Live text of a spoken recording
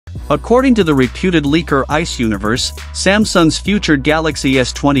According to the reputed leaker Ice Universe, Samsung's future Galaxy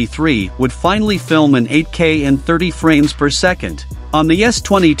S23 would finally film in 8K and 30 frames per second. On the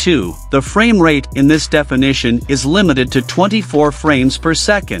S22, the frame rate in this definition is limited to 24 frames per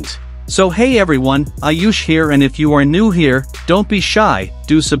second. So hey everyone, Ayush here, and if you are new here, don't be shy,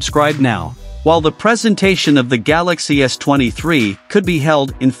 do subscribe now. While the presentation of the Galaxy S23 could be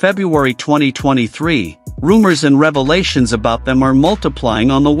held in February 2023, rumors and revelations about them are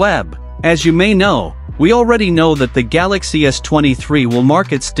multiplying on the web. As you may know, we already know that the Galaxy S23 will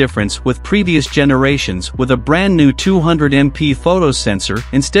mark its difference with previous generations with a brand new 200MP photo sensor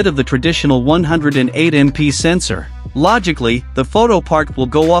instead of the traditional 108MP sensor. Logically, the photo part will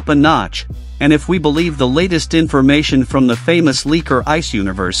go up a notch, and if we believe the latest information from the famous leaker Ice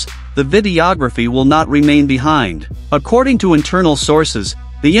Universe, the videography will not remain behind. According to internal sources,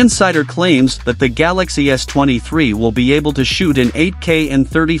 the insider claims that the Galaxy S23 will be able to shoot in 8K and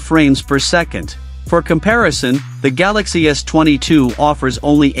 30 frames per second. For comparison, the Galaxy S22 offers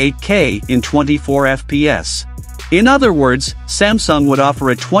only 8K in 24 FPS. In other words, Samsung would offer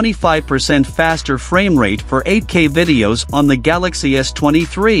a 25% faster frame rate for 8K videos on the Galaxy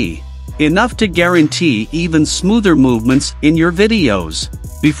S23. Enough to guarantee even smoother movements in your videos.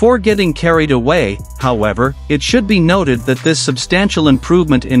 Before getting carried away, however, it should be noted that this substantial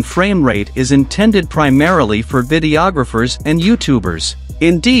improvement in frame rate is intended primarily for videographers and YouTubers.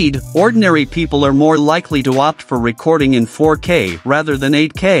 Indeed, ordinary people are more likely to opt for recording in 4K rather than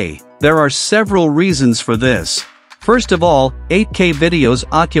 8K. There are several reasons for this. First of all, 8K videos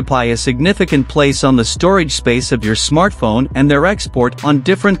occupy a significant place on the storage space of your smartphone, and their export on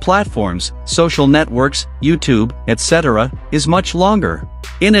different platforms, social networks, YouTube, etc., is much longer.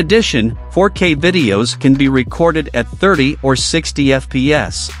 In addition, 4K videos can be recorded at 30 or 60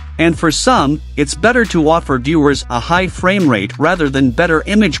 FPS. And for some, it's better to offer viewers a high frame rate rather than better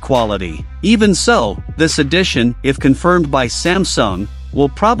image quality. Even so, this addition, if confirmed by Samsung, will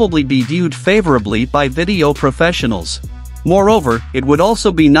probably be viewed favorably by video professionals. Moreover, it would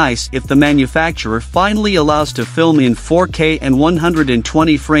also be nice if the manufacturer finally allows to film in 4K and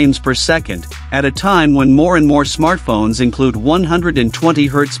 120 frames per second, at a time when more and more smartphones include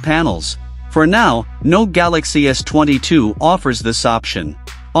 120Hz panels. For now, no Galaxy S22 offers this option.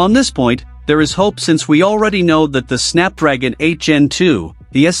 On this point, there is hope, since we already know that the Snapdragon 8 Gen 2,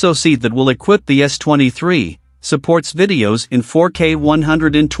 the SoC that will equip the S23, supports videos in 4K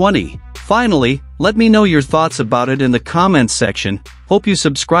 120. Finally, let me know your thoughts about it in the comments section. Hope you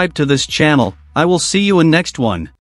subscribe to this channel. I will see you in next one.